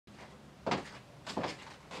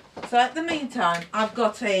So at the meantime, I've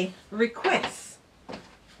got a request.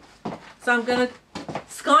 So I'm going to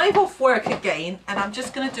skive off work again, and I'm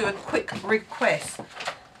just going to do a quick request.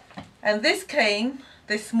 And this came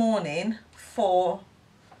this morning for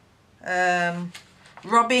Robin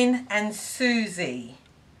and Susie,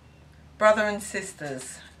 brother and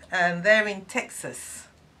sisters, and they're in Texas.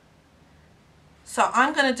 So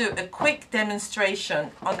I'm going to do a quick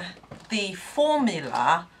demonstration on the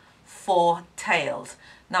formula for tails.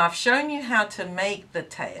 Now I've shown you how to make the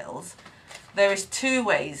tails. There is two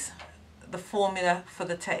ways, the formula for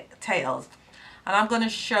the tails, and I'm going to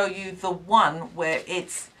show you the one where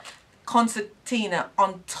it's concertina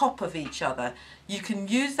on top of each other. You can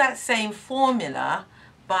use that same formula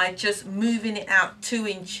by just moving it out 2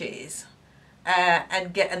 inches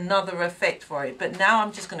and get another effect for it. But now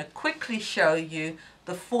I'm just going to quickly show you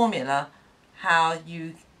the formula, how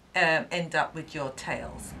you end up with your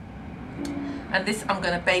tails. And this, I'm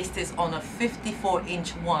going to base this on a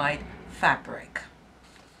 54-inch wide fabric.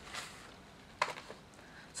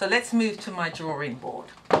 So let's move to my drawing board.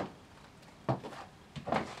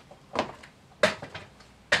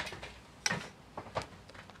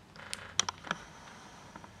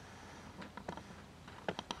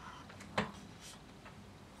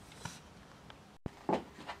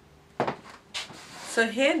 So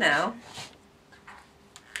here now,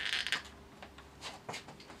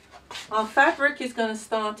 our fabric is going to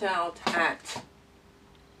start out at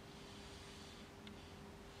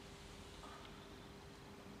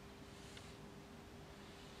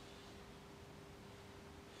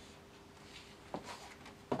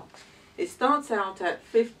It starts out at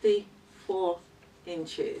 54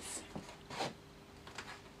 inches.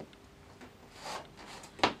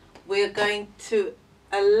 We're going to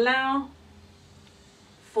allow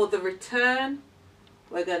for the return,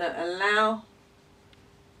 we're going to allow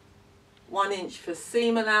 1 inch for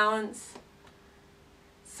seam allowance.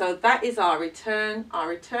 So that is our return. Our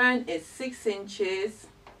return is 6 inches.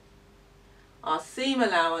 Our seam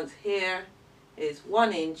allowance here is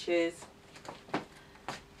 1 inch.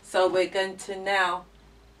 So we're going to now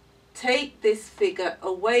take this figure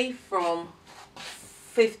away from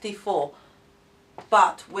 54,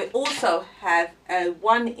 but we also have a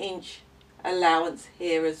 1 inch allowance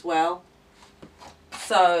here as well.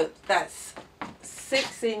 So that's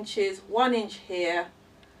 6 inches, 1 inch here,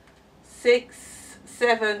 6,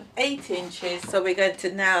 7, 8 inches. So we're going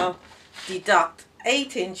to now deduct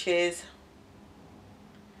 8 inches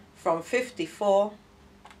from 54.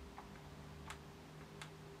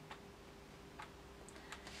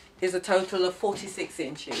 Is a total of 46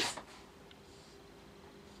 inches.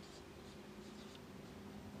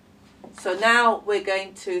 So now we're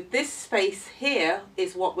going to, this space here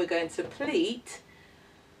is what we're going to pleat.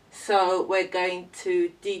 So we're going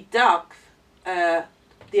to deduct the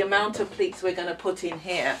amount of pleats we're going to put in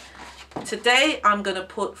here. Today I'm going to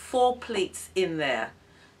put 4 pleats in there.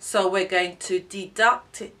 So we're going to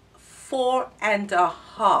deduct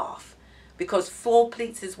 4.5 because 4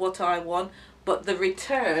 pleats is what I want. But the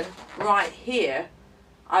return right here,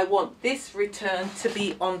 I want this return to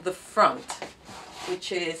be on the front,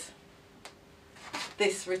 which is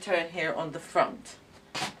this return here on the front.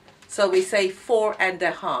 So we say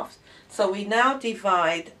 4.5. So we now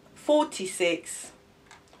divide 46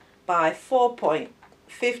 by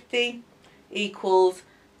 4.50 equals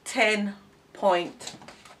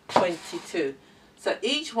 10.22. So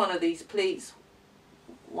each one of these pleats,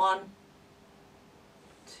 1,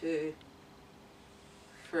 2,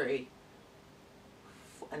 3,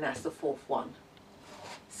 and that's the 4th one.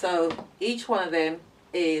 So each one of them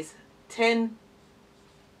is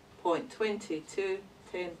 10.22,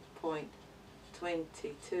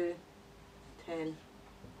 10.22, 10.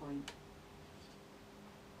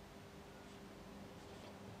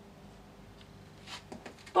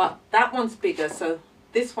 But that one's bigger, so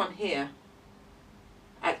this one here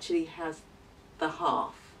actually has the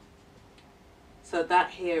half. So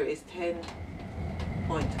that here is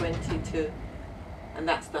 10.22, and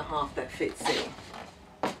that's the half that fits in.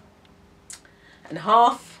 And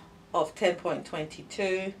half of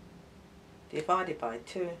 10.22 divided by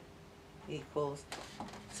 2 equals,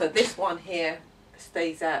 so this one here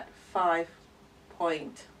stays at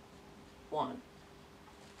 5.1.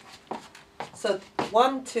 So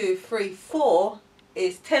 1, 2, 3, 4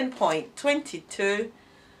 is 10.22,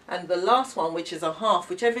 and the last one, which is a half,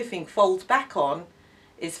 which everything folds back on,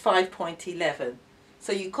 is 5.11.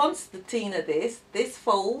 So you concertina this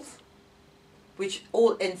folds, which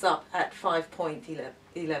all ends up at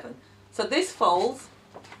 5.11. So this folds,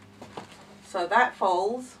 so that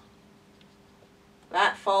folds,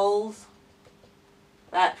 that folds,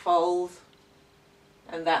 that folds,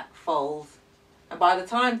 and that folds, and by the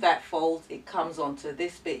time that folds it comes onto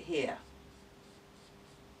this bit here,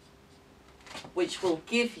 which will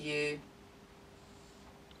give you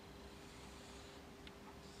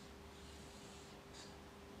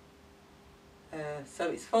so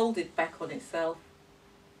it's folded back on itself,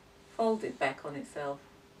 folded back on itself,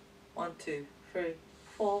 1, 2, 3,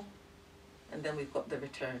 4, and then we've got the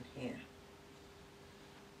return here.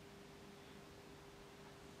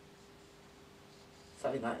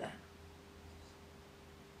 Something like that.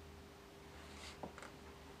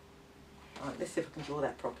 Alright, let's see if I can draw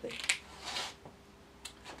that properly.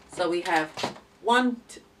 So we have 1,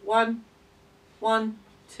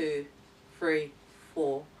 2, 3,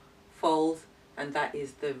 4 folds, and that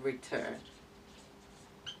is the return.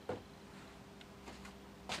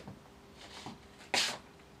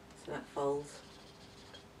 So that folds,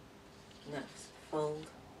 and that's the fold,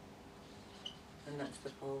 and that's the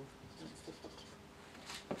fold, and that's the fold.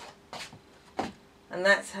 And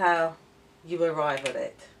that's how you arrive at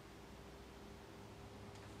it.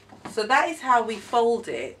 So that is how we fold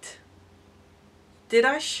it. Did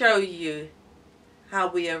I show you how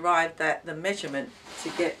we arrived at the measurement to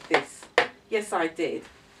get this? Yes, I did.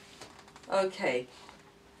 Okay.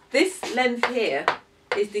 This length here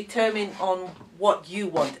is determined on what you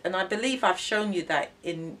want, and I believe I've shown you that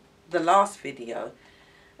in the last video.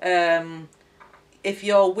 If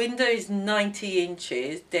your window is 90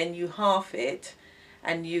 inches, then you half it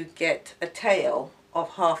and you get a tail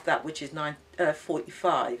of half that, which is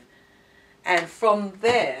 45. And from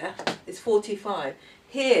there, it's 45.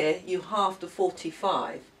 Here, you half the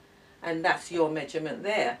 45, and that's your measurement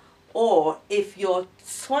there. Or if your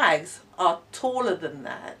swags are taller than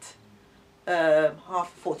that, half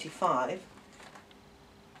 45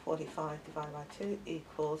 divided by 2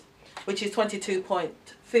 equals, which is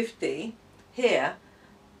 22.50. Here,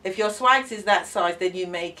 if your swags is that size, then you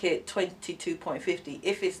make it 22.50.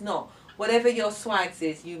 If it's not, whatever your swags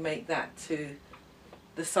is, you make that to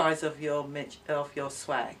the size of your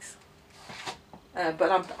swags.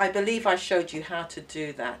 But I believe I showed you how to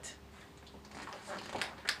do that.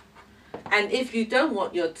 And if you don't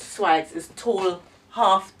want your swags as tall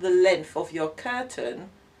half the length of your curtain,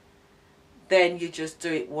 then you just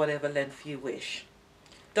do it whatever length you wish.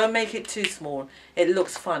 Don't make it too small. It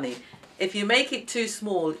looks funny. If you make it too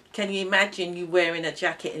small, can you imagine you wearing a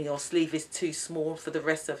jacket and your sleeve is too small for the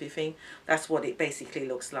rest of your thing? That's what it basically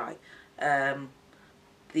looks like.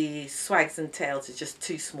 The swags and tails are just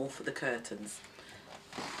too small for the curtains.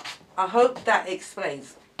 I hope that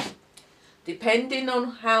explains. Depending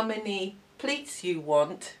on how many pleats you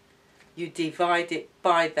want, you divide it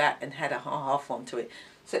by that and add a half onto it.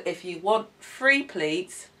 So if you want 3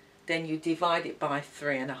 pleats, then you divide it by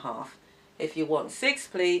 3.5. If you want 6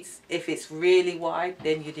 pleats, if it's really wide,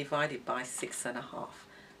 then you divide it by 6.5.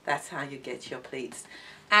 That's how you get your pleats.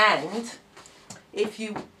 And if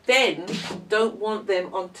you then don't want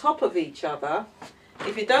them on top of each other,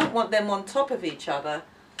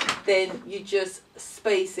 then you just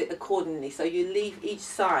space it accordingly. So you leave each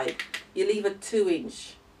side, you leave a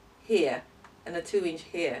 2-inch here and a 2-inch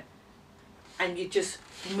here, and you just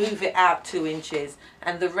move it out 2 inches,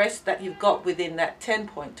 and the rest that you've got within that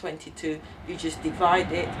 10.22, you just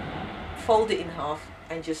divide it, fold it in half,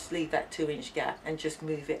 and just leave that 2-inch gap and just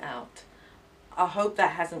move it out. I hope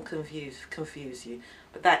that hasn't confused you,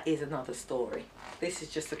 but that is another story. This is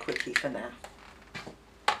just a quickie for now.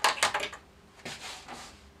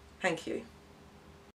 Thank you.